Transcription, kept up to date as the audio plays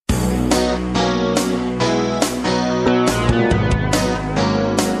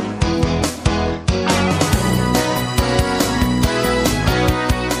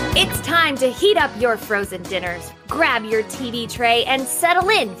up your frozen dinners, grab your TV tray, and settle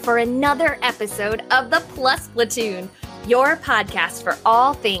in for another episode of the Plus Platoon, your podcast for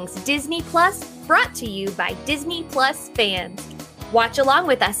all things Disney Plus, brought to you by Disney Plus fans. Watch along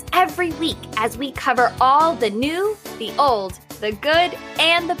with us every week as we cover all the new, the old, the good,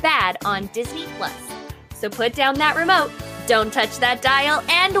 and the bad on Disney Plus. So put down that remote, don't touch that dial,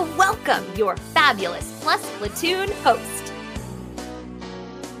 and welcome your fabulous Plus Platoon host.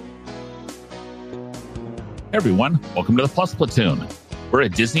 Hey everyone, welcome to the Plus Platoon. We're a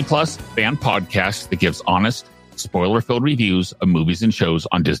Disney Plus fan podcast that gives honest, spoiler-filled reviews of movies and shows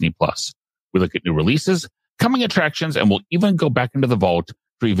on Disney Plus. We look at new releases, coming attractions, and we'll even go back into the vault to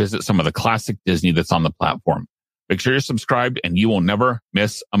revisit some of the classic Disney that's on the platform. Make sure you're subscribed and you will never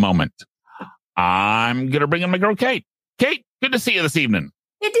miss a moment. I'm going to bring in my girl, Kate. Kate, good to see you this evening.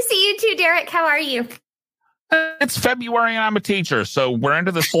 Good to see you too, Derek. How are you? It's February and I'm a teacher, so we're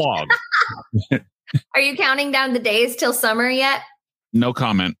into the slog. Are you counting down the days till summer yet? No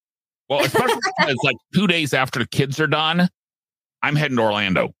comment. Well, especially because like 2 days after the kids are done, I'm heading to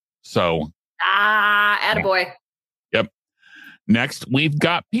Orlando. So. Attaboy. Yep. Next, we've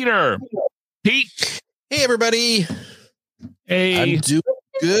got Peter. Pete. Hey, everybody. Hey. I'm doing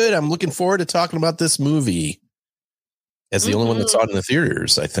good. I'm looking forward to talking about this movie as the only one that's on in the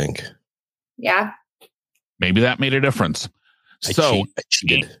theaters, I think. Yeah. Maybe that made a difference. I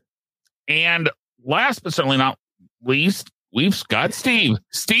cheated. And last but certainly not least, we've got Steve.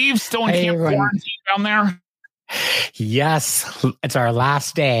 Steve's still in camp quarantine down there? Yes, it's our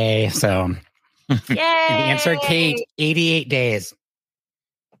last day. So, Yay! the answer, Kate, 88 days.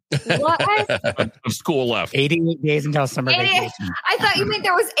 What? Of school left. 88 days until summer vacation. I thought you meant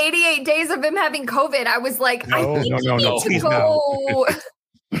there was 88 days of him having COVID. I was like, No, I think no, he needs to go.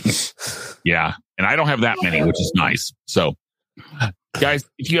 Yeah, and I don't have that many, which is nice. So, guys,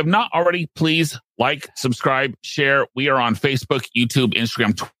 if you have not already, please like, subscribe, share. We are on Facebook, YouTube,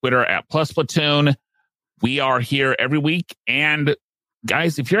 Instagram, Twitter at Plus Platoon. We are here every week. And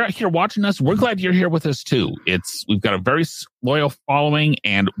guys, if you're out here watching us, we're glad you're here with us too. We've got a very loyal following,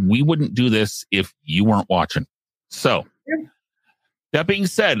 and we wouldn't do this if you weren't watching. So, that being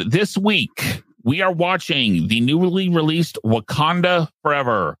said, this week we are watching the newly released Wakanda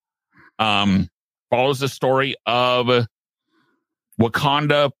Forever. Follows the story of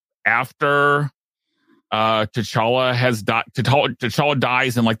Wakanda after T'Challa has died. T'Challa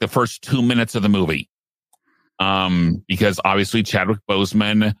dies in like the first 2 minutes of the movie. Because obviously Chadwick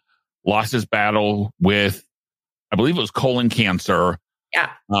Boseman lost his battle with, I believe it was colon cancer.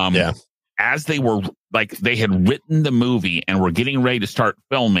 Yeah. As they were like, they had written the movie and were getting ready to start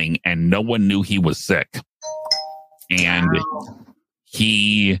filming, and no one knew he was sick. And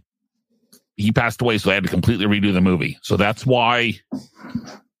he passed away, so they had to completely redo the movie. So that's why it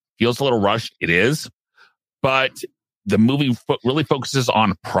feels a little rushed. It is. But the movie really focuses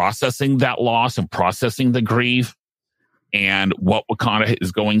on processing that loss and processing the grief and what Wakanda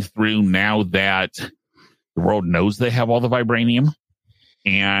is going through now that the world knows they have all the vibranium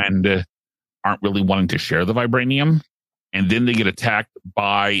and aren't really wanting to share the vibranium. And then they get attacked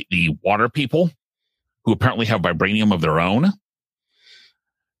by the water people who apparently have vibranium of their own.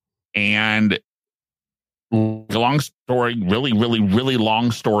 And long story, really, really, really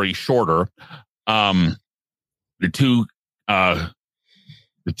long story shorter, the two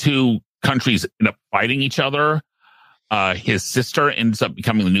countries end up fighting each other. His sister ends up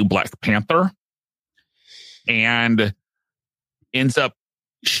becoming the new Black Panther and ends up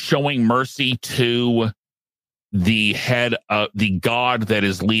showing mercy to the head of the god that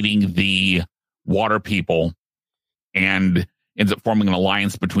is leading the water people, and ends up forming an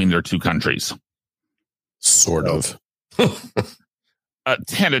alliance between their two countries. Sort of.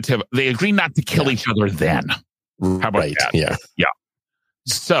 Tentative. They agree not to kill each other then. How about that? Yeah. Yeah.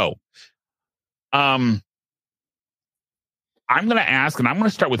 So, I'm going to ask, and I'm going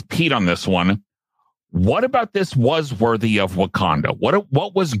to start with Pete on this one. What about this was worthy of Wakanda?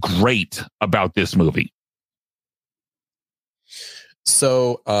 What was great about this movie?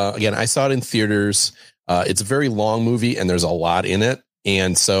 So, again, I saw it in theaters. It's a very long movie, and there's a lot in it.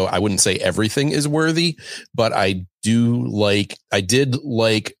 And so I wouldn't say everything is worthy, but I did like,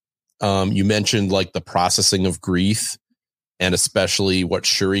 you mentioned like the processing of grief and especially what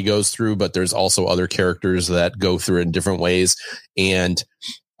Shuri goes through, but there's also other characters that go through it in different ways. And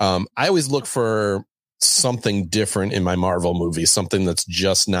I always look for something different in my Marvel movies, something that's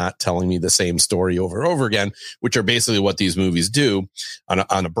just not telling me the same story over and over again, which are basically what these movies do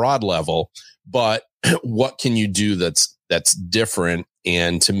on a broad level. But what can you do that's different?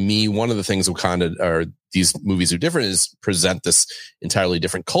 And to me, one of the things Wakanda or these movies are different is present this entirely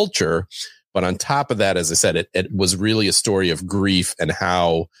different culture But on top of that, as I said, it was really a story of grief and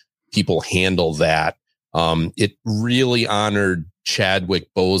how people handle that. It really honored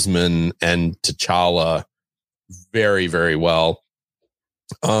Chadwick Boseman and T'Challa very, very well.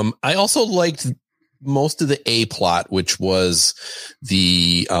 I also liked most of the A plot, which was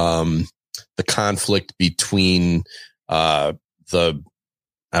the conflict between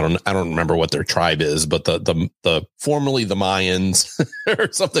I don't remember what their tribe is, but the formerly the Mayans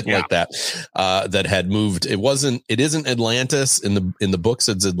or something like that, that had moved. It isn't Atlantis in the books.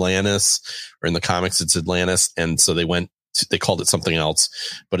 It's Atlantis, or in the comics it's Atlantis. And so they called it something else,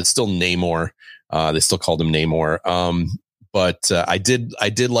 but it's still Namor. They still called him Namor. But I did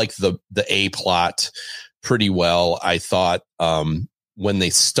like the A plot pretty well. I thought, when they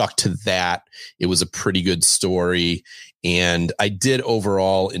stuck to that, it was a pretty good story. And I did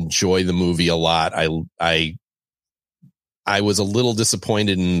overall enjoy the movie a lot. I was a little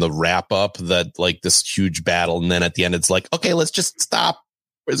disappointed in the wrap up, that like this huge battle, and then at the end it's like, okay, let's just stop.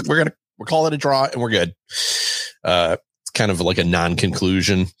 We'll call it a draw and we're good. It's kind of like a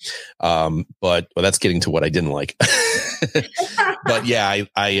non-conclusion. But that's getting to what I didn't like. But yeah,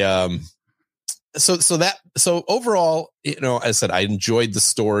 So overall, as I said, I enjoyed the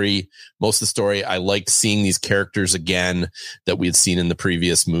story, most of the story. I liked seeing these characters again that we had seen in the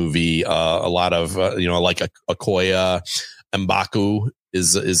previous movie. A lot of, like Okoye Mbaku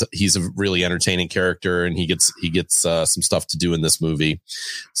he's a really entertaining character, and he gets some stuff to do in this movie.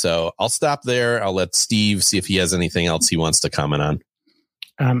 So I'll stop there. I'll let Steve see if he has anything else he wants to comment on.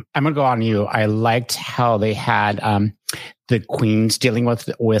 I'm going to go on you. I liked how they had the queens dealing with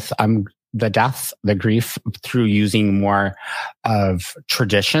the death, the grief, through using more of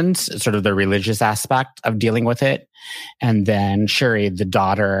traditions, sort of the religious aspect of dealing with it. And then Shuri, the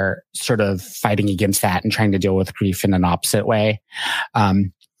daughter, sort of fighting against that and trying to deal with grief in an opposite way.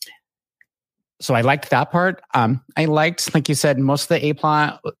 So I liked that part. I liked, like you said, most of the A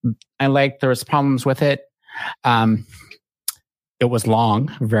plot. I liked there was problems with it. It was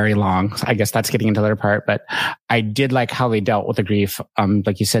long, very long. I guess that's getting into the other part, but I did like how they dealt with the grief.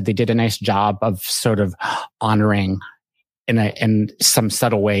 Like you said, they did a nice job of sort of honoring in some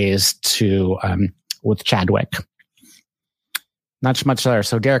subtle ways with Chadwick. Not so much there.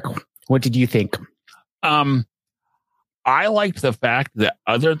 So Derek, what did you think? I liked the fact that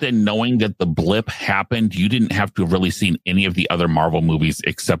other than knowing that the blip happened, you didn't have to have really seen any of the other Marvel movies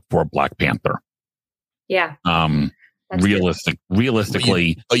except for Black Panther. Yeah.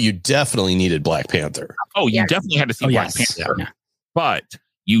 Realistically, but you definitely needed Black Panther. Oh, you definitely had to see Black Panther. Yeah. But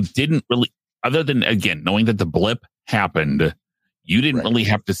you didn't really, other than, again, knowing that the blip happened, you didn't really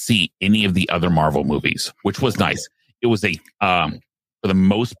have to see any of the other Marvel movies, which was nice. It was for the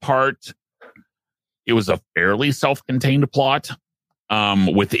most part, it was a fairly self-contained plot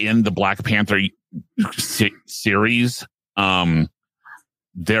within the Black Panther series.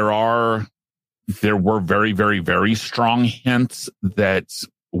 There were very, very, very strong hints that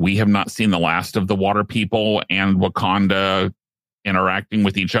we have not seen the last of the Water People and Wakanda interacting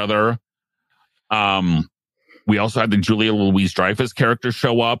with each other. We also had the Julia Louis-Dreyfus character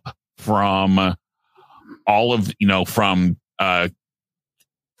show up from from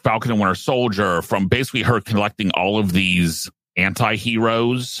Falcon and Winter Soldier, from basically her collecting all of these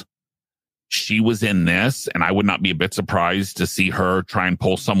anti-heroes. She was in this, and I would not be a bit surprised to see her try and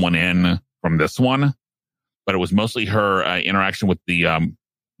pull someone in from this one, but it was mostly her interaction with the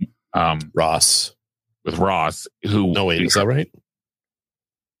Ross. With Ross, who? No, wait, is that right?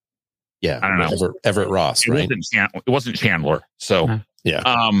 Yeah, I don't know. Everett Ross, right? It wasn't Chandler. So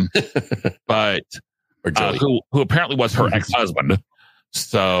yeah, but who apparently was her ex-husband.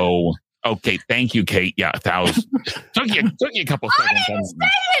 So okay, thank you, Kate. Yeah, took you a couple seconds. I didn't say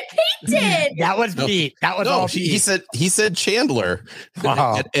it. Pete did. That was Pete. That was all Pete. He said Chandler,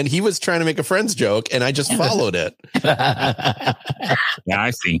 and he was trying to make a Friends joke, and I just followed it. Yeah,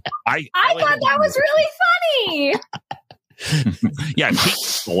 I see. I thought that was really funny. Yeah,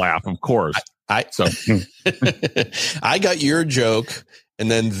 Pete laugh, of course. I got your joke, and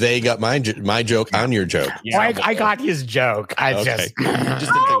then they got my joke on your joke. Yeah, I got his joke. Just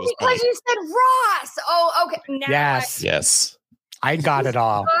because you said Ross. Oh, okay. Now yes. I got it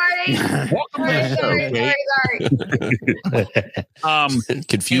all. Sorry.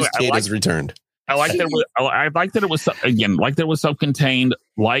 Confused Kate has returned. I like that. I like that it was again. Like that it was self-contained.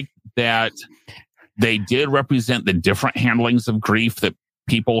 Like that they did represent the different handlings of grief that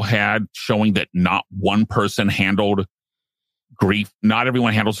people had, showing that not one person handled grief. Not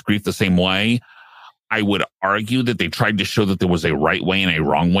everyone handles grief the same way. I would argue that they tried to show that there was a right way and a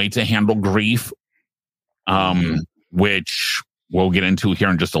wrong way to handle grief, which we'll get into here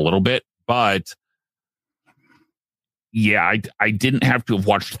in just a little bit. But yeah, I didn't have to have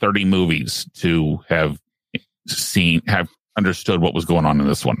watched 30 movies to have understood what was going on in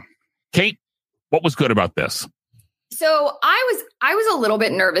this one. Kate, what was good about this? So I was a little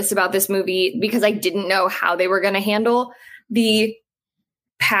bit nervous about this movie because I didn't know how they were going to handle the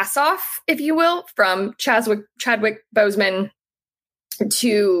pass off, if you will, from Chadwick Boseman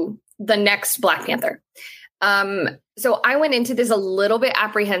to the next Black Panther. So I went into this a little bit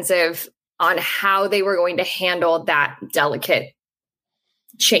apprehensive on how they were going to handle that delicate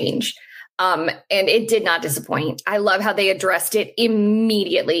change. And it did not disappoint. I love how they addressed it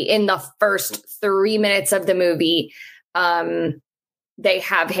immediately in the first 3 minutes of the movie. They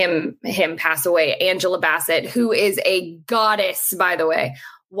have him pass away. Angela Bassett, who is a goddess, by the way,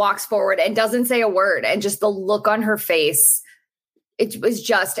 walks forward and doesn't say a word. And just the look on her face, it was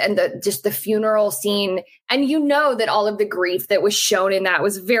the funeral scene. And you know that all of the grief that was shown in that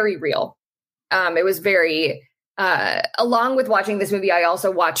was very real. It was very, along with watching this movie, I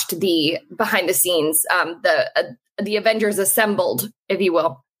also watched the behind the scenes, the Avengers Assembled, if you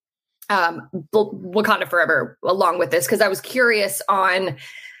will, Wakanda Forever, along with this, because I was curious on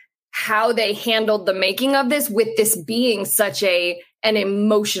how they handled the making of this, with this being such an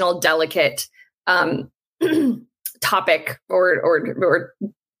emotional, delicate topic or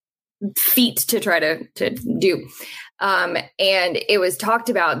feat to try to do. And it was talked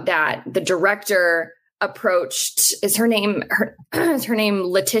about that the director approached, is her name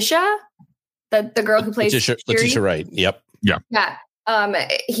Letitia? The girl who plays Letitia Wright. Yep. Yeah. Yeah.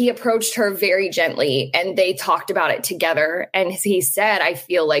 He approached her very gently and they talked about it together. And he said, I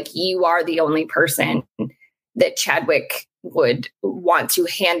feel like you are the only person that Chadwick would want to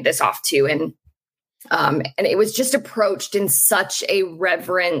hand this off to. And it was just approached in such a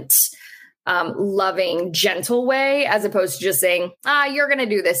reverent, loving, gentle way, as opposed to just saying, you're going to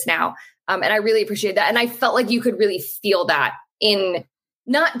do this now. And I really appreciate that. And I felt like you could really feel that in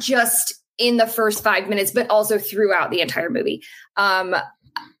not just in the first 5 minutes, but also throughout the entire movie.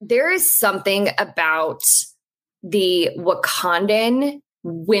 There is something about the Wakandan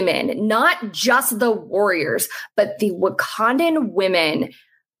women, not just the warriors, but the Wakandan women.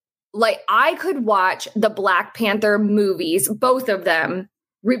 Like, I could watch the Black Panther movies, both of them,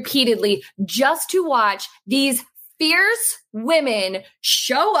 repeatedly, just to watch these fierce women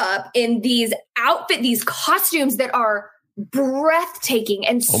show up in these these costumes that are breathtaking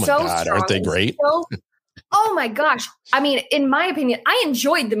and oh my so God, strong. aren't they great? Oh my gosh. I mean, in my opinion, I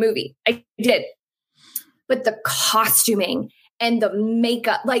enjoyed the movie. I did. But the costuming and the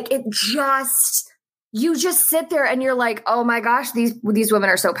makeup, like, you just sit there and you're like, oh my gosh, these women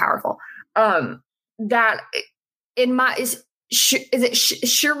are so powerful. That in my, is it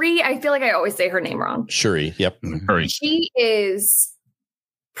Shuri? I feel like I always say her name wrong. Shuri. Yep. Shuri. She is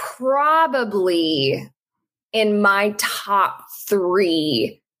probably in my top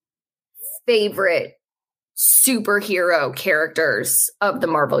 3 favorite superhero characters of the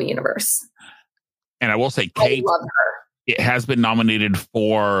Marvel Universe. And I will say, Kate, I love her. It has been nominated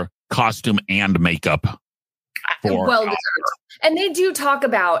for costume and makeup. Well deserved. And they do talk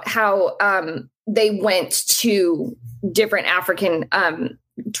about how they went to different African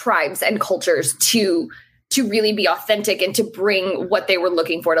tribes and cultures to really be authentic and to bring what they were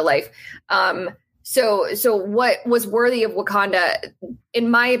looking for to life. So what was worthy of Wakanda, in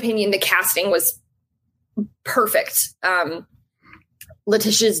my opinion, the casting was perfect.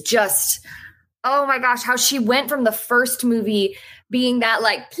 Letitia's just, oh my gosh, how she went from the first movie being that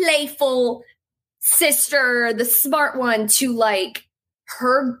like playful sister, the smart one, to like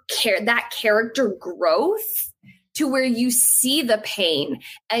that character growth to where you see the pain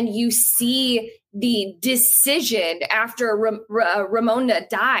and you see the decision after Ramona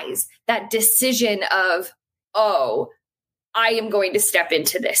dies, that decision of, oh, I am going to step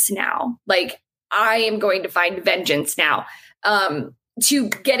into this now. Like, I am going to find vengeance now. To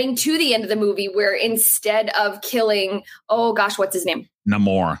getting to the end of the movie where instead of killing, oh gosh, what's his name?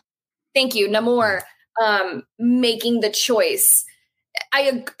 Namor. Thank you. Namor, making the choice.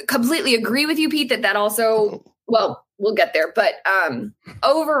 I completely agree with you, Pete, that also, well, we'll get there. But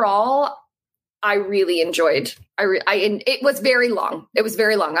overall, I really enjoyed. It was very long. It was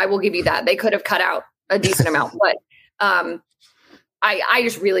very long. I will give you that. They could have cut out a decent amount, but I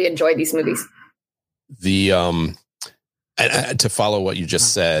just really enjoyed these movies. And to follow what you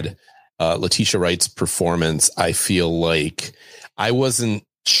just said, Letitia Wright's performance, I feel like I wasn't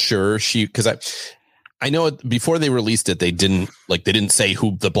sure because I know before they released it, they didn't say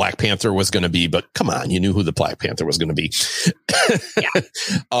who the Black Panther was going to be, but come on, you knew who the Black Panther was going to be. Yeah.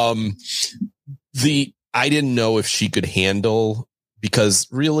 I didn't know if she could handle because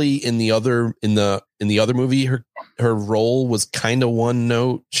really in the other movie, her role was kind of one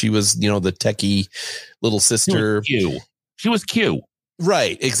note. She was, the techie little sister. She was cute.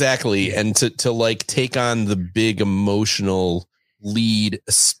 Right, exactly. And to like take on the big emotional lead,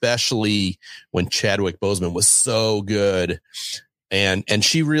 especially when Chadwick Boseman was so good. And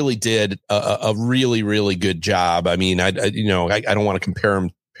she really did a really, really good job. I mean, I don't want to compare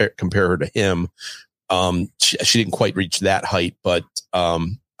her to him. She didn't quite reach that height, but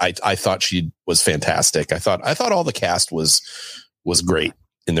I thought she was fantastic. I thought all the cast was great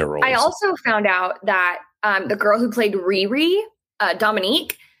in their roles. I also found out that the girl who played Riri,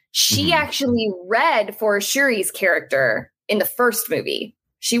 Dominique, she actually read for Shuri's character in the first movie.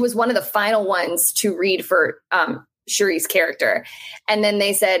 She was one of the final ones to read for Shuri's character, and then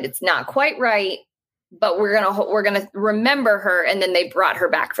they said it's not quite right, but we're gonna remember her, and then they brought her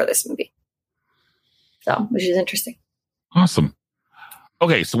back for this movie. So, which is interesting. Awesome.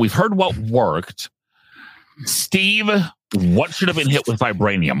 Okay, so we've heard what worked. Steve, what should have been hit with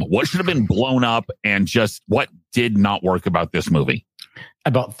vibranium? What should have been blown up, and just what did not work about this movie?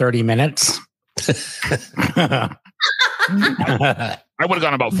 About 30 minutes. I would have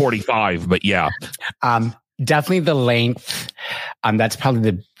gone about 45, but yeah. Definitely the length. That's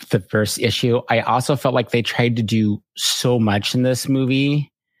probably the first issue. I also felt like they tried to do so much in this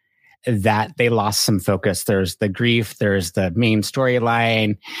movie that they lost some focus. There's the grief. There's the main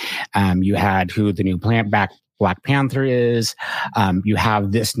storyline. You had who the new Black Panther is. You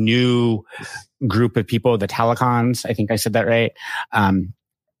have this new group of people, the Telecons. I think I said that right.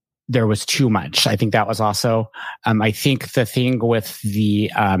 There was too much. I think that was also, I think the thing with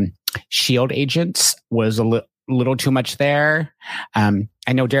the SHIELD agents was a little too much there.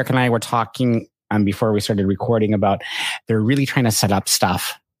 I know Derek and I were talking before we started recording about they're really trying to set up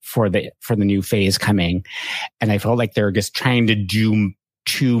stuff for the new phase coming. And I felt like they were just trying to do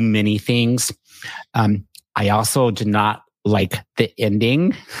too many things. I also did not like the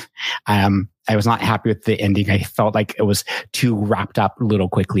ending. I was not happy with the ending. I felt like it was too wrapped up a little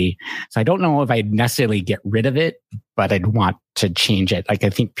quickly. So I don't know if I'd necessarily get rid of it, but I'd want to change it. Like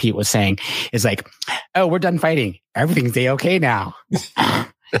I think Pete was saying, is like, oh, we're done fighting. Everything's okay now.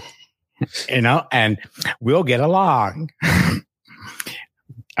 And we'll get along.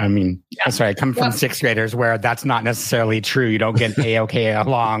 I mean, that's right. I come from sixth graders where that's not necessarily true. You don't get okay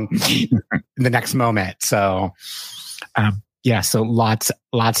along the next moment. So, so lots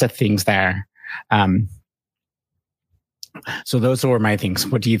of things there. So those were my things.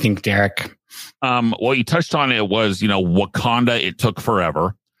 What do you think, Derek? Well, you touched on it was, Wakanda, it took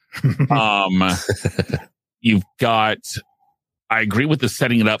forever. You've got, I agree with the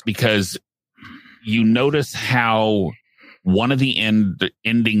setting it up because notice how one of the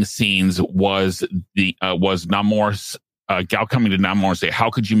ending scenes was Namor's, Gal coming to Namor and say, how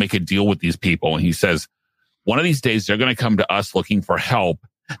could you make a deal with these people? And he says, one of these days they're going to come to us looking for help,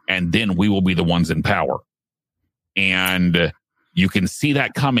 and then we will be the ones in power. And you can see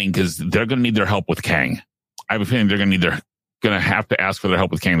that coming because they're going to need their help with Kang. I have a feeling they're going to have to ask for their help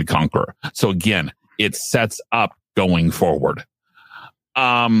with Kang the Conqueror. So again, it sets up going forward.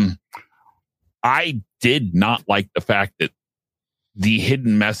 I did not like the fact that the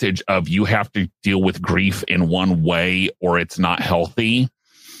hidden message of you have to deal with grief in one way or it's not healthy.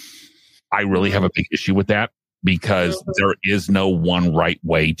 I really have a big issue with that because there is no one right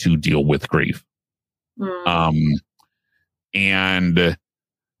way to deal with grief. And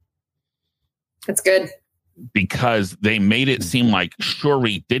that's good because they made it seem like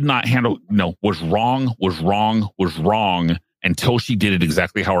Shuri did not was wrong until she did it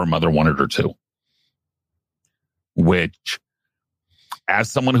exactly how her mother wanted her to. Which,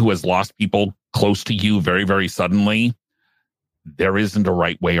 as someone who has lost people close to you very, very suddenly, there isn't a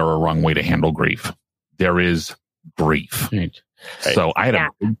right way or a wrong way to handle grief. There is grief. Right. So I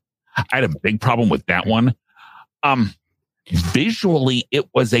had a big problem with that one. Visually, it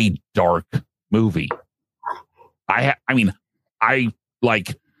was a dark movie. I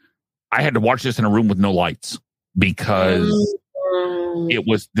had to watch this in a room with no lights because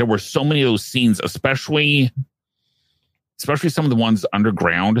there were so many of those scenes, especially some of the ones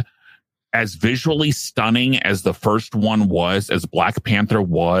underground, as visually stunning as the first one was, as Black Panther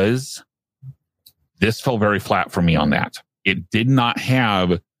was. This fell very flat for me on that. It did not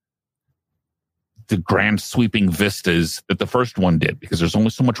have the grand sweeping vistas that the first one did because there's only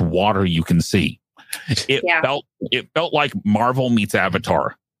so much water you can see. It felt like Marvel meets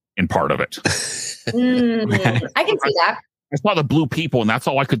Avatar in part of it. I can see that. I saw the blue people, and that's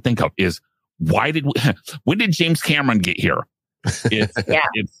all I could think of is when did James Cameron get here?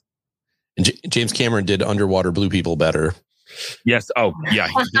 And James Cameron did underwater blue people better. Yes. Oh, yeah.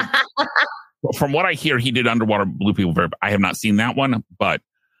 From what I hear, he did Underwater Blue People. I have not seen that one, but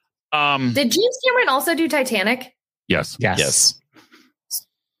did James Cameron also do Titanic? Yes.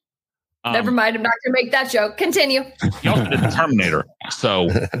 Never mind. I'm not going to make that joke. Continue. He also did Terminator. So,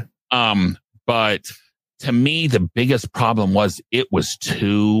 but to me, the biggest problem was it was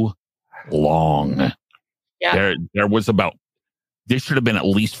too long. Yeah. There was this should have been at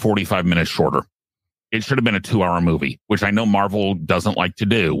least 45 minutes shorter. It should have been a 2-hour movie, which I know Marvel doesn't like to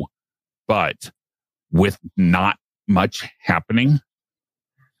do, but with not much happening.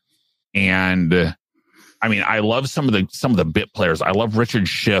 And I mean, I love some of the bit players. I love Richard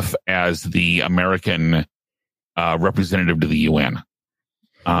Schiff as the American representative to the UN.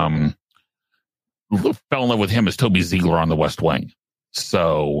 Fell in love with him as Toby Ziegler on The West Wing.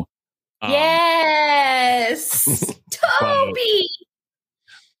 So, yes, Toby.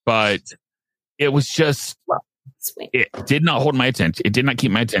 But it was just, it did not hold my attention. It did not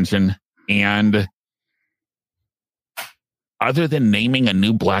keep my attention. And other than naming a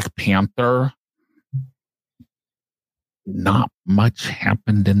new Black Panther, not much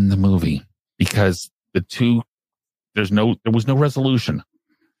happened in the movie because there was no resolution.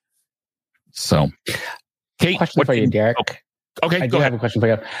 So, Kate, question for you, Derek. Okay, I do have a question for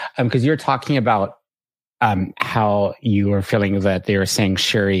you because you're talking about how you were feeling that they were saying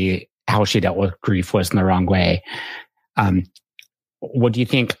Shuri, how she dealt with grief was in the wrong way. What do you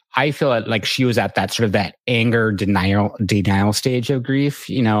think? I feel like she was at that sort of that anger denial stage of grief.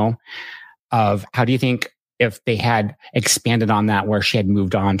 Of how do you think if they had expanded on that, where she had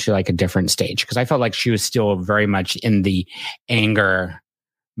moved on to like a different stage? Because I felt like she was still very much in the anger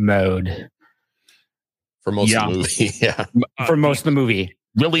mode for most of the movie. Yeah, for most of the movie,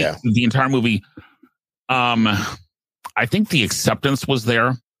 really, the entire movie. I think the acceptance was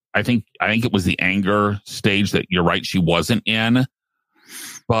there. I think it was the anger stage that you're right she wasn't in,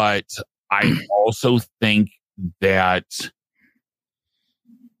 but I also think that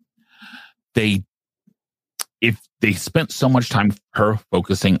if they spent so much time her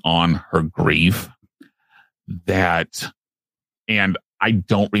focusing on her grief and I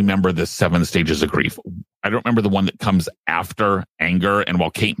don't remember the 7 stages of grief. I don't remember the one that comes after anger. And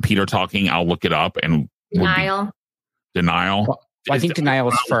while Kate and Pete are talking, I'll look it up and Denial. Denial. I think denial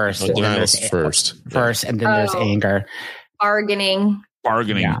is first. Denial is first, and then there's anger. Bargaining.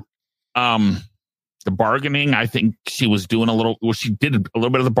 Yeah. The bargaining, I think she was doing she did a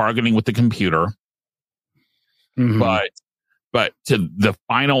little bit of the bargaining with the computer. Mm-hmm. But to the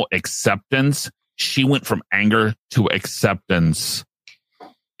final acceptance, she went from anger to acceptance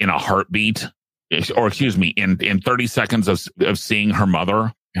in a heartbeat, or excuse me, in 30 seconds of seeing her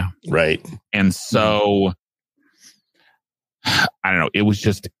mother. Yeah. Right. And so I don't know. It was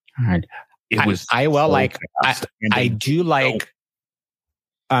just, it was. I do like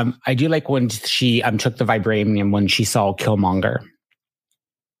when she took the vibranium when she saw Killmonger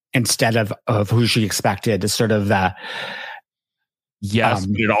instead of who she expected. Sort of the. Yes,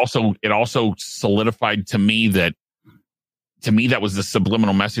 it also solidified to me that was the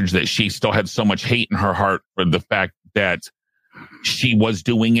subliminal message that she still had so much hate in her heart for the fact that she was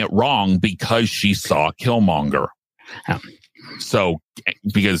doing it wrong because she saw Killmonger. Yeah. So,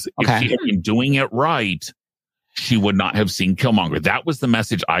 because if she had been doing it right, she would not have seen Killmonger. That was the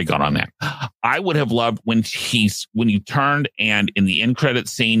message I got on that. I would have loved when you turned and in the end credit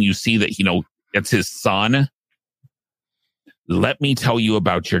scene, you see that, it's his son. Let me tell you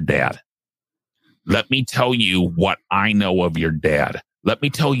about your dad. Let me tell you what I know of your dad. Let me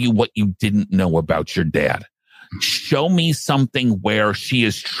tell you what you didn't know about your dad. Show me something where she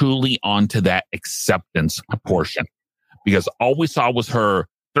is truly onto that acceptance portion. Because all we saw was her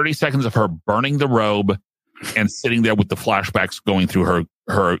 30 seconds of her burning the robe and sitting there with the flashbacks going through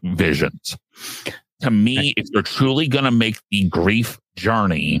her visions. To me, if you're truly going to make the grief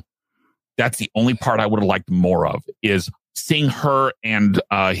journey, that's the only part I would have liked more of, is seeing her and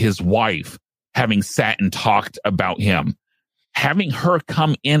his wife having sat and talked about him, having her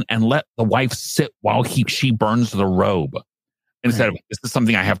come in and let the wife sit while she burns the robe instead of, this is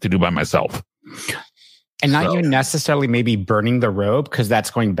something I have to do by myself. And not even necessarily maybe burning the robe, because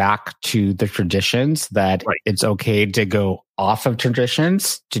that's going back to the traditions that it's okay to go off of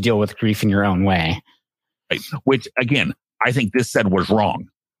traditions to deal with grief in your own way. Right. Which, again, I think this said was wrong.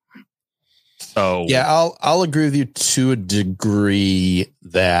 So yeah, I'll agree with you to a degree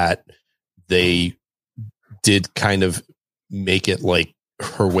that they did kind of make it like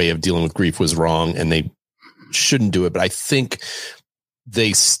her way of dealing with grief was wrong and they shouldn't do it. But I think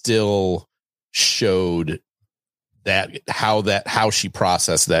they still showed how she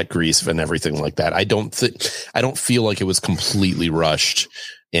processed that grief and everything like that. I don't feel like it was completely rushed.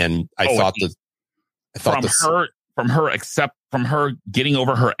 And from her getting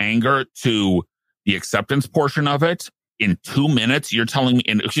over her anger to the acceptance portion of it in 2 minutes, you're telling me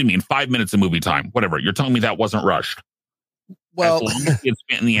in 5 minutes of movie time, whatever, you're telling me that wasn't rushed. Well, as long as it's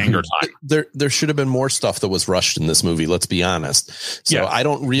spent in the anger time. There should have been more stuff that was rushed in this movie. Let's be honest. So yeah. I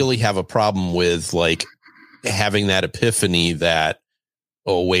don't really have a problem with like having that epiphany that,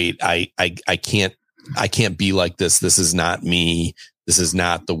 oh wait, I can't be like this. This is not me. This is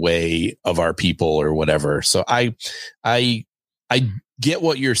not the way of our people or whatever. So I get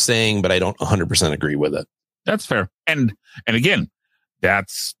what you're saying, but I don't 100% agree with it. That's fair. And again,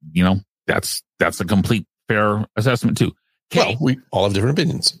 that's a complete fair assessment too. Kate, well, we all have different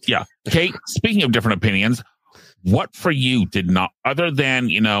opinions. Yeah. Kate, speaking of different opinions, what for you did not, other than,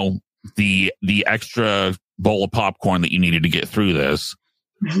 the extra bowl of popcorn that you needed to get through this,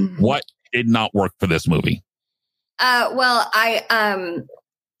 what did not work for this movie? You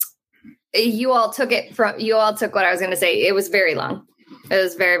all took what I was going to say. It was very long. It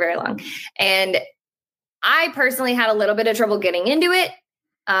was very, very long. And I personally had a little bit of trouble getting into it.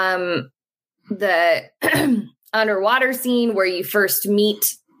 The underwater scene where you first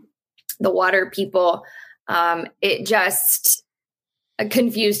meet the water people, it just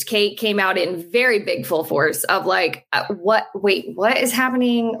confused Kate, came out in very big full force of like, what is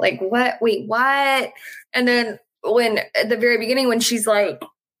happening? Like, what? And then when at the very beginning, when she's like,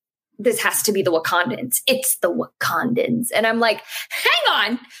 this has to be the Wakandans. It's the Wakandans. And I'm like, hang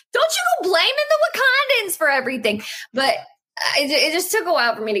on, don't you go blaming the Wakandans for everything. But it just took a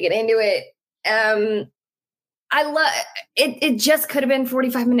while for me to get into it. I love it. It just could have been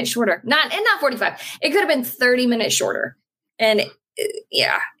 45 minutes shorter. Not 45. It could have been 30 minutes shorter. And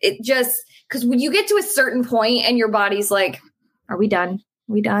it just, because when you get to a certain point and your body's like, are we done?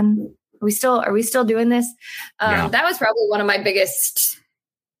 Are we done? Are we still doing this? That was probably one of my biggest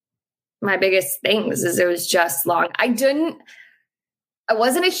things is it was just long. I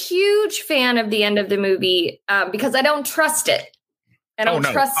wasn't a huge fan of the end of the movie because I don't trust it. I don't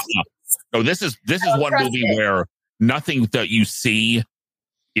trust it. No, this is one movie where nothing that you see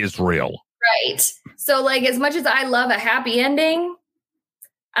is real. Right. So like, as much as I love a happy ending,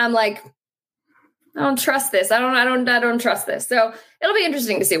 I'm like, I don't trust this. I don't trust this. So it'll be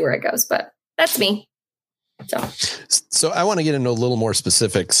interesting to see where it goes, but that's me. So I want to get into a little more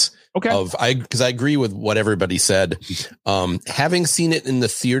specifics. Okay. Because I agree with what everybody said. Having seen it in the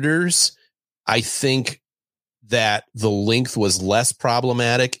theaters, I think that the length was less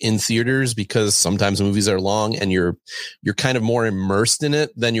problematic in theaters because sometimes movies are long and you're kind of more immersed in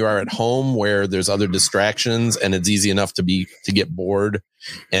it than you are at home where there's other distractions and it's easy enough to get bored.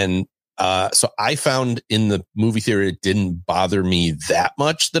 And so I found in the movie theater, it didn't bother me that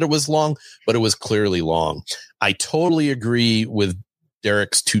much that it was long, but it was clearly long. I totally agree with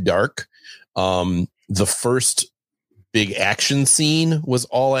Derek's Too Dark. The first big action scene was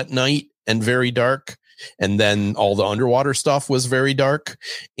all at night and very dark. And then all the underwater stuff was very dark.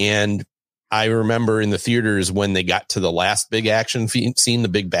 And I remember in the theaters when they got to the last big action scene, the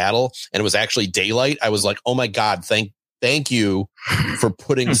big battle, and it was actually daylight. I was like, oh my God, thank you for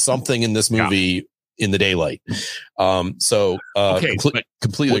putting something in this movie in the daylight.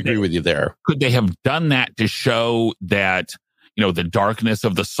 Completely agree with you there. Could they have done that to show that, the darkness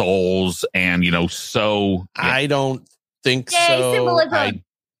of the souls and, I don't think so. Symbolism.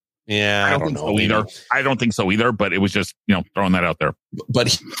 I don't think so either. I don't think so either, but it was just, throwing that out there.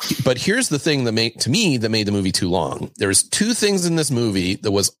 But here's the thing that made the movie too long. There's two things in this movie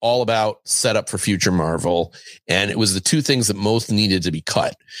that was all about setup for future Marvel. And it was the two things that most needed to be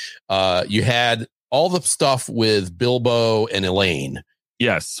cut. You had all the stuff with Bilbo and Elaine.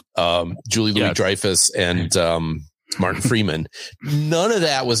 Yes. Julie Louis-Dreyfus and Martin Freeman. None of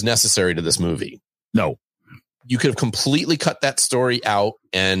that was necessary to this movie. No. You could have completely cut that story out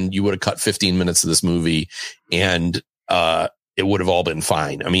and you would have cut 15 minutes of this movie and it would have all been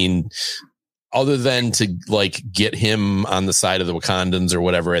fine. I mean, other than to like get him on the side of the Wakandans or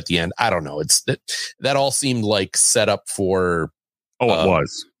whatever at the end. I don't know. That all seemed like set up for. It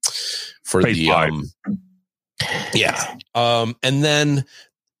was for Phase the and then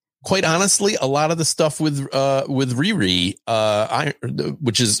quite honestly, a lot of the stuff with Riri,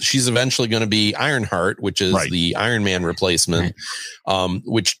 she's eventually going to be Ironheart, which is the Iron Man replacement,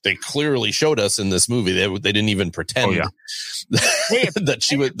 which they clearly showed us in this movie. They didn't even pretend that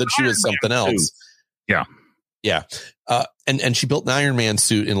she was something else. Yeah. And she built an Iron Man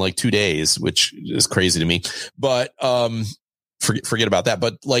suit in like 2 days, which is crazy to me. But forget about that.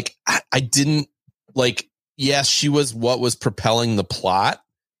 But like, I didn't like. yes, she was what was propelling the plot,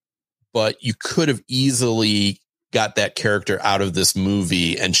 but you could have easily got that character out of this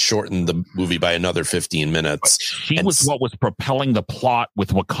movie and shortened the movie by another 15 minutes. But she was what was propelling the plot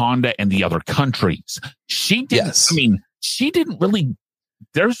with Wakanda and the other countries. She didn't. Yes. I mean, she didn't really.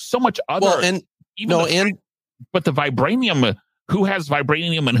 There's so much other. Well, and but the vibranium, who has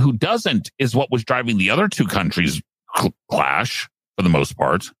vibranium and who doesn't, is what was driving the other two countries' clash for the most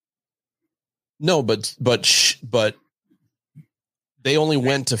part. No, but they only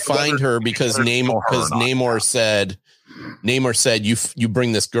went to find her because Namor said you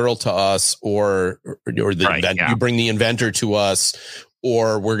bring this girl to us or you bring the inventor to us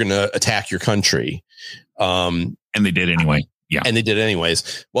or we're going to attack your country. And they did anyway. Yeah. And they did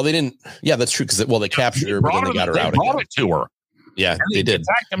anyways. Well, they didn't. Yeah, that's true. Because they captured her, but then they got her out again. Brought it to her. Yeah, they did.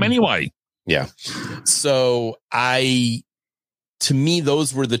 Attacked them anyway. Yeah. So to me,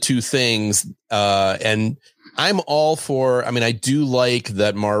 those were the two things. And I'm all for, I mean, I do like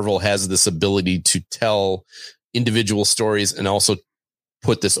that Marvel has this ability to tell individual stories and also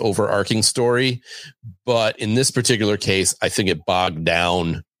put this overarching story. But in this particular case, I think it bogged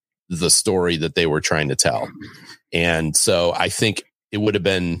down the story that they were trying to tell. And so I think it would have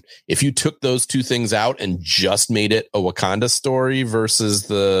been, if you took those two things out and just made it a Wakanda story versus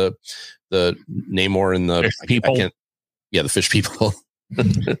the Namor and the fish people. The fish people.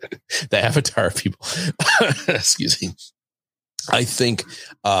 The Avatar people. Excuse me. I think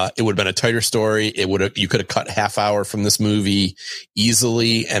it would have been a tighter story. You could have cut half hour from this movie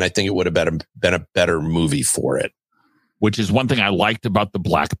easily, and I think it would have been a better movie for it. Which is one thing I liked about the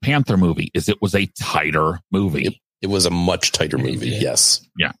Black Panther movie, is it was a tighter movie. It was a much tighter movie. Yes.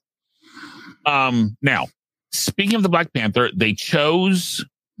 Yeah. Now, speaking of the Black Panther, they chose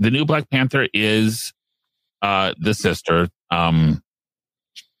the new Black Panther is the sister.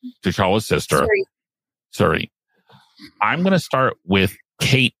 T'Challa's sister. Sorry. I'm going to start with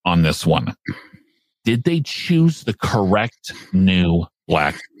Kate on this one. Did they choose the correct new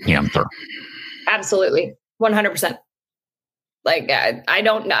Black Panther? Absolutely. 100%. Like, I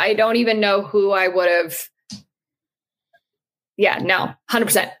don't even know who I would have. Yeah, no,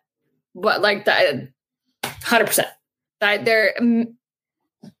 100%. But like that, 100%. That there,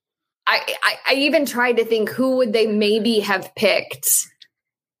 I even tried to think who would they maybe have picked.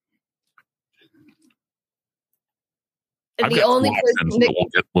 The only person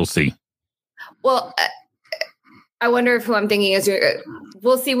we'll see. Well, I wonder if who I'm thinking is.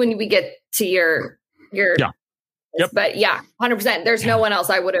 We'll see when we get to your. Yeah. Yep. But yeah, 100%. There's no one else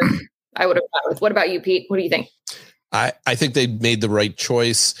I would have gone with. What about you, Pete? What do you think? I think they made the right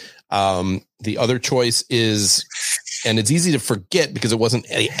choice. The other choice is, and it's easy to forget because it wasn't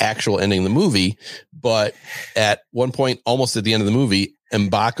an actual ending of the movie, but at one point, almost at the end of the movie,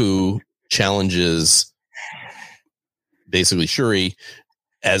 M'Baku challenges basically Shuri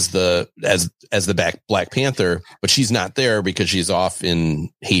as the Black Panther, but she's not there because she's off in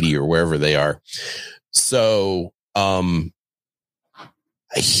Haiti or wherever they are. So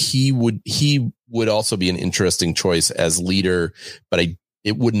he would also be an interesting choice as leader, but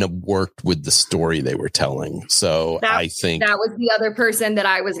it wouldn't have worked with the story they were telling. So I think that was the other person that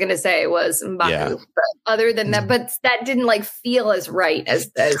I was going to say was M'Baku. Yeah. But other than that, but that didn't like feel as right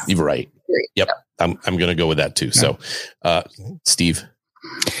as you're right. Yep. I'm going to go with that too. So, Steve.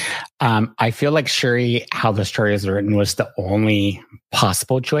 I feel like Shuri, how the story is written, was the only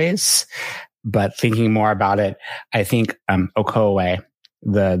possible choice. But thinking more about it, I think Okoye,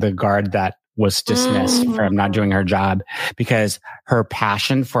 the guard that was dismissed from not doing her job, because her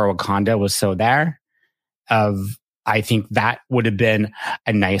passion for Wakanda was so there. I think that would have been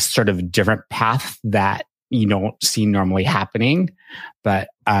a nice sort of different path that you don't see normally happening. But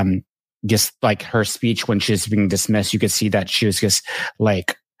just like her speech when she was being dismissed, you could see that she was just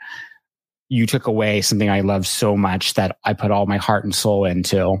like, you took away something I love so much that I put all my heart and soul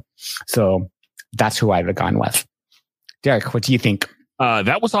into. So that's who I'd have gone with. Derek, what do you think?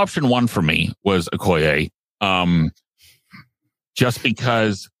 That was option one for me, was Okoye. Just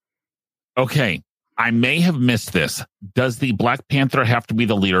because, okay, I may have missed this. Does the Black Panther have to be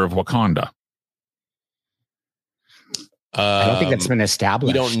the leader of Wakanda? I don't think that's been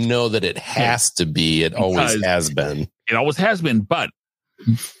established. We don't know that it has to be. It always has been. It always has been, but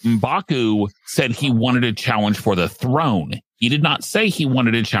M'Baku said he wanted a challenge for the throne. He did not say he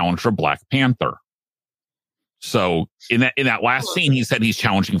wanted a challenge for Black Panther. So in that last scene, he said he's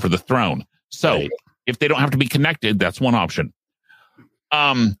challenging for the throne. So if they don't have to be connected, that's one option.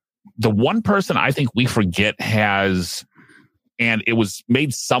 The one person I think we forget has, and it was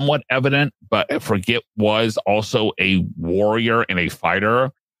made somewhat evident, but I forget was also a warrior and a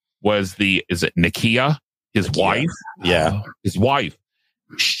fighter, is it Nakia his wife. Yeah. His wife.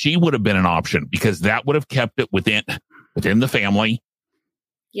 She would have been an option because that would have kept it within the family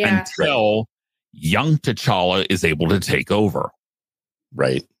until young T'Challa is able to take over.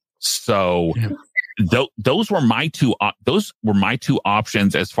 Right. So those were my two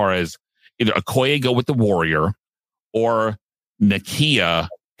options as far as either Okoye go with the warrior or Nakia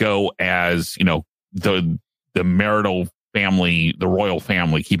go as, the marital family, the royal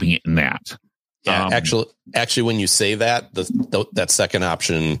family, keeping it in that. Yeah, actually, when you say that, that second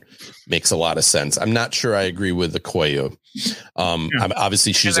option makes a lot of sense. I'm not sure I agree with Okoye.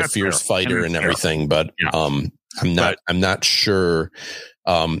 Obviously, she's a fierce fighter and everything, but I'm not sure.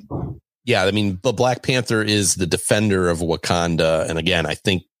 I mean, the Black Panther is the defender of Wakanda, and again, I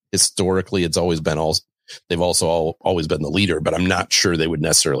think historically, it's always been they've also always been the leader, but I'm not sure they would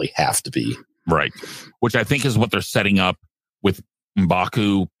necessarily have to be. Right, which I think is what they're setting up with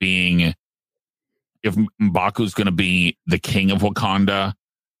M'Baku being. If M'Baku's going to be the king of Wakanda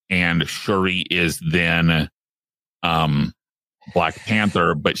and Shuri is then Black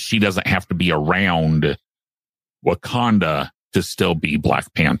Panther, but she doesn't have to be around Wakanda to still be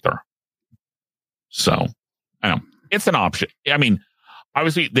Black Panther. So, I don't know. It's an option. I mean,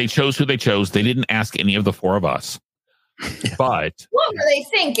 obviously, they chose who they chose. They didn't ask any of the four of us. But what were they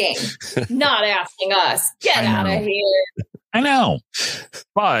thinking? Not asking us. Get out of here. I know.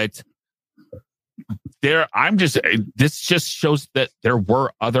 But this just shows that there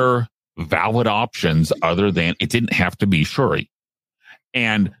were other valid options other than it didn't have to be Shuri.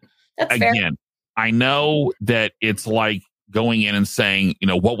 And that's again, fair. I know that it's like going in and saying,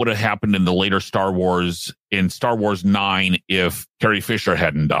 what would have happened in the later Star Wars 9 if Carrie Fisher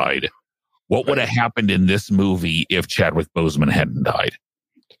hadn't died? What would have happened in this movie if Chadwick Boseman hadn't died?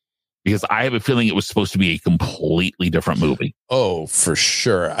 Because I have a feeling it was supposed to be a completely different movie. Oh, for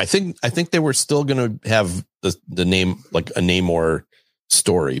sure. I think they were still going to have the name, like a Namor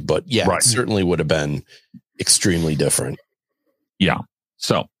story, but it certainly would have been extremely different. Yeah.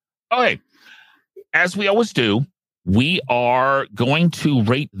 So, okay. As we always do, we are going to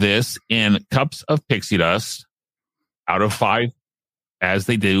rate this in cups of pixie dust out of 5, as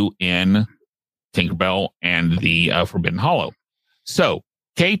they do in Tinkerbell and the Forbidden Hollow. So,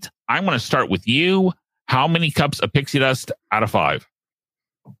 Kate, I'm going to start with you. How many cups of pixie dust out of 5?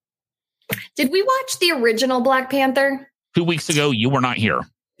 Did we watch the original Black Panther? 2 weeks ago, you were not here.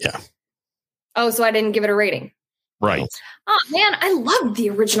 Yeah. Oh, so I didn't give it a rating. Right. Oh man, I loved the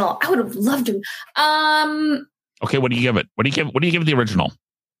original. I would have loved to. Okay, what do you give it? What do you give the original?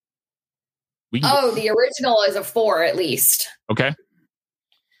 The original is a 4 at least. Okay.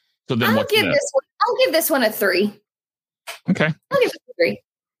 So then I'll give this one a 3. Okay. I'll give it a 3.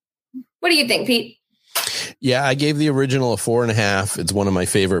 What do you think, Pete? Yeah, I gave the original a 4.5. It's one of my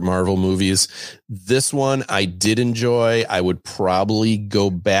favorite Marvel movies. This one I did enjoy. I would probably go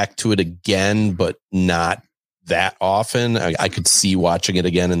back to it again, but not that often. I could see watching it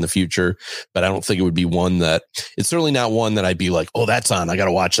again in the future, but I don't think it would be it's certainly not one that I'd be like, oh, that's on, I got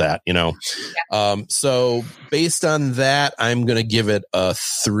to watch that, Yeah. So based on that, I'm going to give it a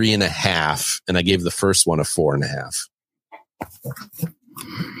 3.5. And I gave the first one a 4.5.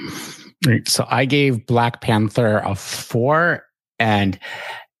 Right, so I gave Black Panther a 4, and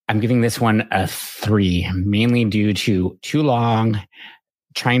I'm giving this one a 3, mainly due to too long,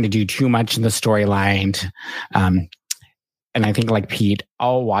 trying to do too much in the storyline. And I think, like Pete,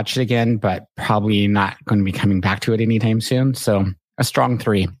 I'll watch it again, but probably not going to be coming back to it anytime soon. So a strong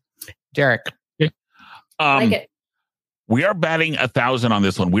 3. Derek. Like it. We are batting 1,000 on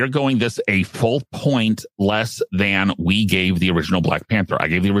this one. We're going this a full point less than we gave the original Black Panther. I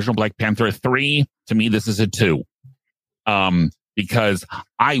gave the original Black Panther a 3. To me, this is a 2. Because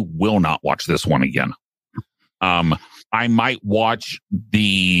I will not watch this one again. I might watch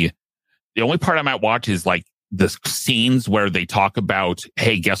the only part I might watch is like the scenes where they talk about,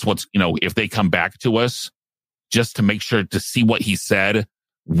 hey, guess what's, if they come back to us, just to make sure to see what he said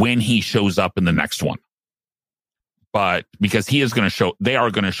when he shows up in the next one. But because they are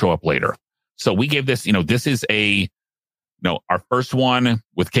going to show up later. So we gave this, this is our first one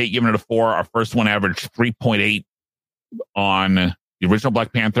with Kate giving it a 4. Our first one averaged 3.8 on the original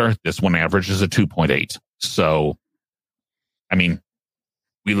Black Panther. This one averages a 2.8. So, I mean,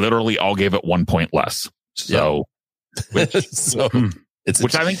 we literally all gave it 1 point less. So, which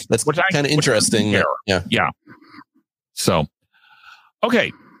I think that's kind of interesting. Yeah. So,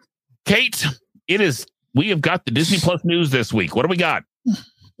 okay, Kate, we have got the Disney Plus news this week. What do we got?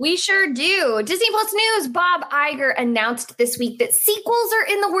 We sure do. Disney Plus news. Bob Iger announced this week that sequels are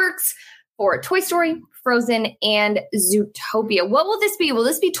in the works for Toy Story, Frozen, and Zootopia. What will this be? Will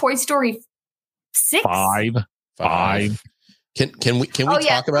this be Toy Story 6? Five. Can we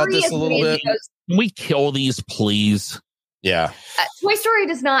talk about 3 this is a little bit? because, Can we kill these, please? Yeah. Toy Story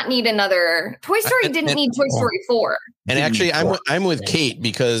does not need another. Toy Story didn't need Toy Story 4. And actually, I'm with Kate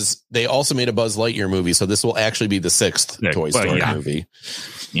because they also made a Buzz Lightyear movie, so this will actually be the 6th Toy Story movie.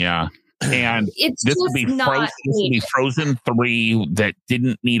 Yeah, and It's this just would be not Frozen 3 that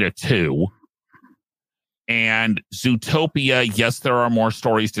didn't need a 2. And Zootopia, yes, there are more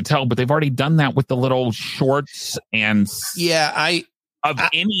stories to tell, but they've already done that with the little shorts. And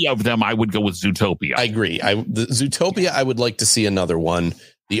any of them, I would go with Zootopia. I agree. The Zootopia, I would like to see another one.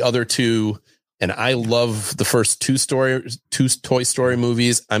 The other two, and I love the first two Toy Story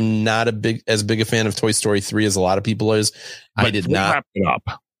movies. I'm not as big a fan of Toy Story 3 as a lot of people is. But I did not. Wrap it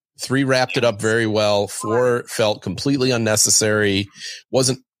up. 3 wrapped it up very well. 4 felt completely unnecessary.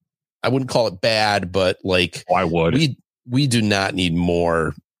 I wouldn't call it bad, but like I would. We do not need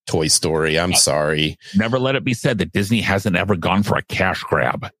more Toy Story. I'm sorry. Never let it be said that Disney hasn't ever gone for a cash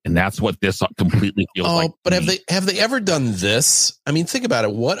grab, and that's what this completely feels like. But have they ever done this? I mean, think about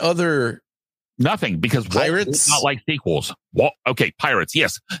it. What other? Nothing, because Pirates not like sequels. Well, okay, Pirates,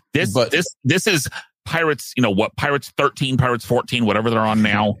 yes. This is Pirates. You know what? Pirates 13, Pirates 14, whatever they're on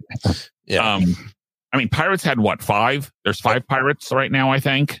now. Yeah. I mean, Pirates had what, 5? There's 5 Pirates right now, I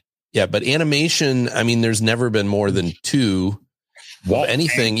think. Yeah, but animation, I mean, there's never been more than 2 of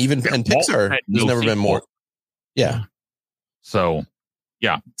anything, and Pixar, there's never been more. Yeah. So,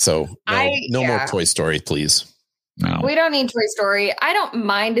 yeah. So, no more Toy Story, please. No. We don't need Toy Story. I don't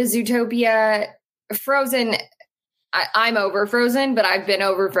mind a Zootopia. Frozen, I'm over Frozen, but I've been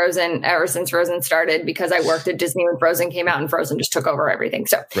over Frozen ever since Frozen started because I worked at Disney when Frozen came out and Frozen just took over everything.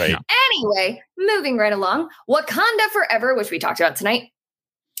 So, Anyway, moving right along, Wakanda Forever, which we talked about tonight,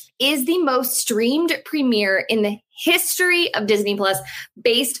 is the most streamed premiere in the history of Disney Plus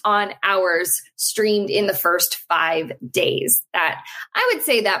based on hours streamed in the first 5 days. That I would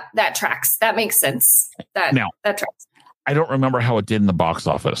say that tracks. That makes sense. That tracks. I don't remember how it did in the box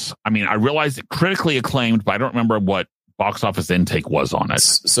office. I mean, I realize it critically acclaimed, but I don't remember what box office intake was on it.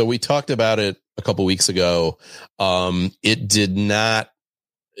 So we talked about it a couple weeks ago. It did not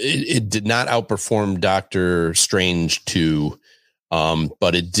outperform Doctor Strange 2.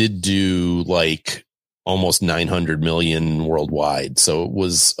 But it did do like almost 900 million worldwide. So it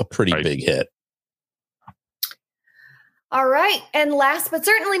was a pretty big hit. All right. And last but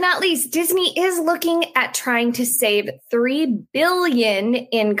certainly not least, Disney is looking at trying to save $3 billion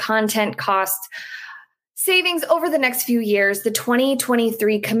in content cost savings over the next few years. The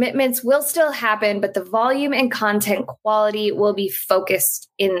 2023 commitments will still happen, but the volume and content quality will be focused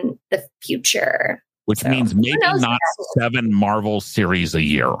in the future. Which means maybe not 7 Marvel series a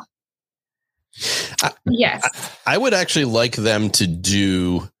year. Yes. I would actually like them to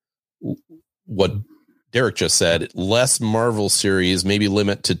do what Derek just said, less Marvel series, maybe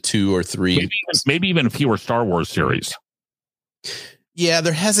limit to 2 or 3. Maybe even fewer Star Wars series. Yeah,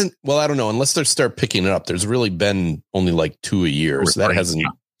 there hasn't. Well, I don't know. Unless they start picking it up, there's really been only like 2 a year. So that hasn't.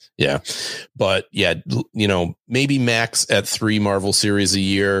 Yeah. But yeah, you know, maybe max at 3 Marvel series a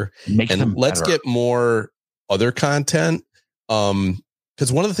year. And let's get more other content.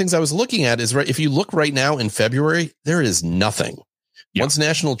 Because one of the things I was looking at is, right, if you look right now in February, there is nothing. Yeah. Once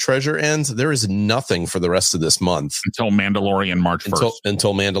National Treasure ends, there is nothing for the rest of this month. Until Mandalorian March 1st.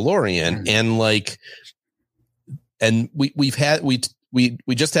 Until Mandalorian. And like, and we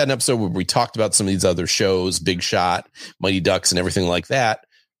just had an episode where we talked about some of these other shows, Big Shot, Mighty Ducks, and everything like that.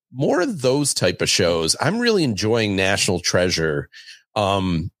 More of those type of shows. I'm really enjoying National Treasure.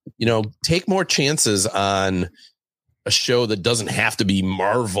 You know, take more chances on a show that doesn't have to be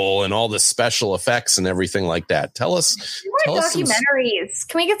Marvel and all the special effects and everything like that. Tell us documentaries.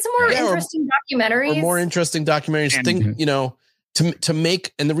 Can we get some more interesting documentaries? Or more interesting documentaries. You know, to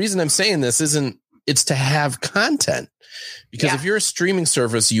make, and the reason I'm saying this it's to have content, because if you're a streaming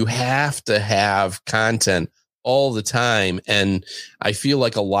service, you have to have content all the time. And I feel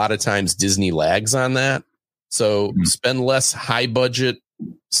like a lot of times Disney lags on that. So spend less high budget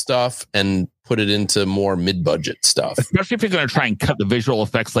stuff and put it into more mid-budget stuff. Especially if you're going to try and cut the visual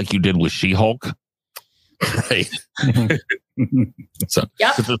effects like you did with She-Hulk. Right. So,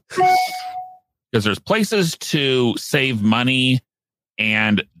 because there's places to save money,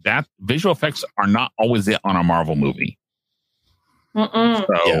 and that visual effects are not always it on a Marvel movie.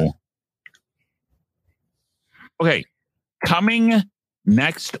 Okay, coming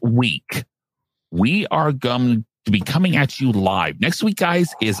next week, we are going to be coming at you live. Next week,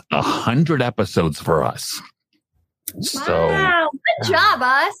 guys, is 100 episodes for us. So, wow, good job,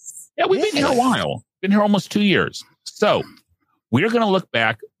 us. Yeah, we've been here a while. Been here almost 2 years. So, we are going to look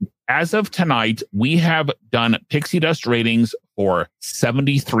back as of tonight, we have done Pixie Dust ratings for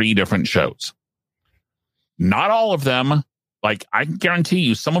 73 different shows. Not all of them. Like, I can guarantee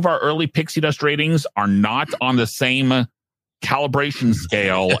you, some of our early Pixie Dust ratings are not on the same calibration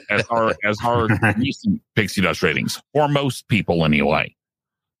scale as our recent Pixie Dust ratings, for most people anyway.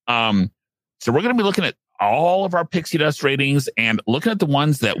 So we're going to be looking at all of our Pixie Dust ratings and looking at the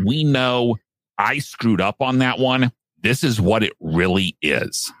ones that we know I screwed up on that one. This is what it really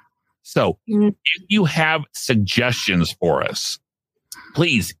is. So if you have suggestions for us,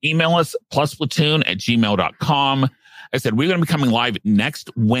 please email us plusplatoon@gmail.com. I said, we're going to be coming live next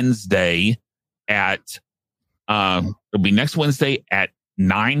Wednesday at, it'll be next Wednesday at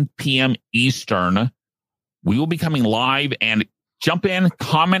 9 p.m. Eastern. We will be coming live, and jump in,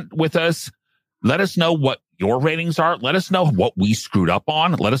 comment with us. Let us know what your ratings are. Let us know what we screwed up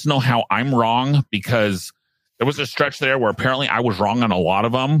on. Let us know how I'm wrong, because there was a stretch there where apparently I was wrong on a lot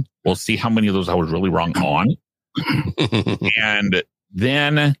of them. We'll see how many of those I was really wrong on. And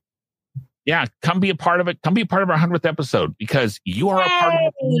then, yeah, come be a part of it. Come be a part of our 100th episode, because you are a part of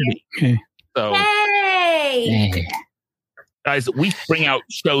the community. Okay. So, Yay! Guys, we bring out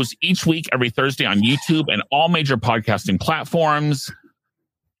shows each week, every Thursday on YouTube and all major podcasting platforms.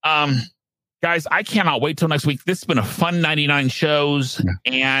 Guys, I cannot wait till next week. This has been a fun 99 shows,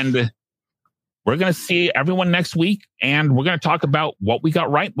 and we're going to see everyone next week, and we're going to talk about what we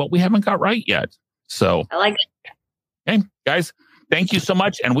got right, what we haven't got right yet. So I like it. Okay, guys, thank you so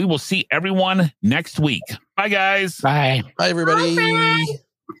much, and we will see everyone next week. Bye, guys. Bye. Bye, everybody. Bye.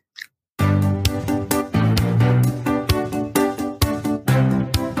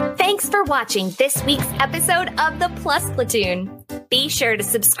 Thanks for watching this week's episode of the Plus Platoon. Be sure to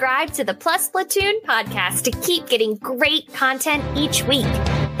subscribe to the Plus Platoon podcast to keep getting great content each week.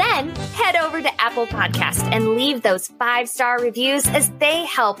 Then head over to Apple Podcast and leave those 5-star reviews, as they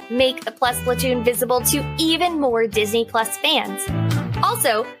help make the Plus Platoon visible to even more Disney Plus fans.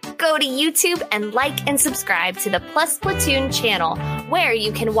 Also, go to YouTube and like and subscribe to the Plus Platoon channel, where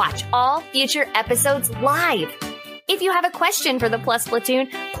you can watch all future episodes live. If you have a question for the Plus Platoon,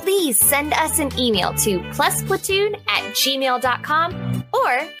 please send us an email to plusplatoon@gmail.com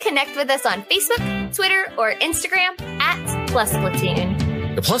or connect with us on Facebook, Twitter, or Instagram @plusplatoon.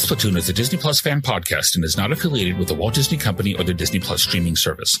 The Plus Platoon is a Disney Plus fan podcast and is not affiliated with the Walt Disney Company or the Disney Plus streaming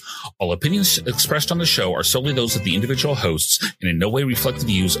service. All opinions expressed on the show are solely those of the individual hosts and in no way reflect the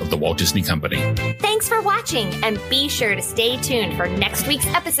views of the Walt Disney Company. Thanks for watching, and be sure to stay tuned for next week's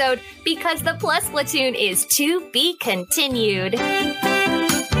episode, because the Plus Platoon is to be continued.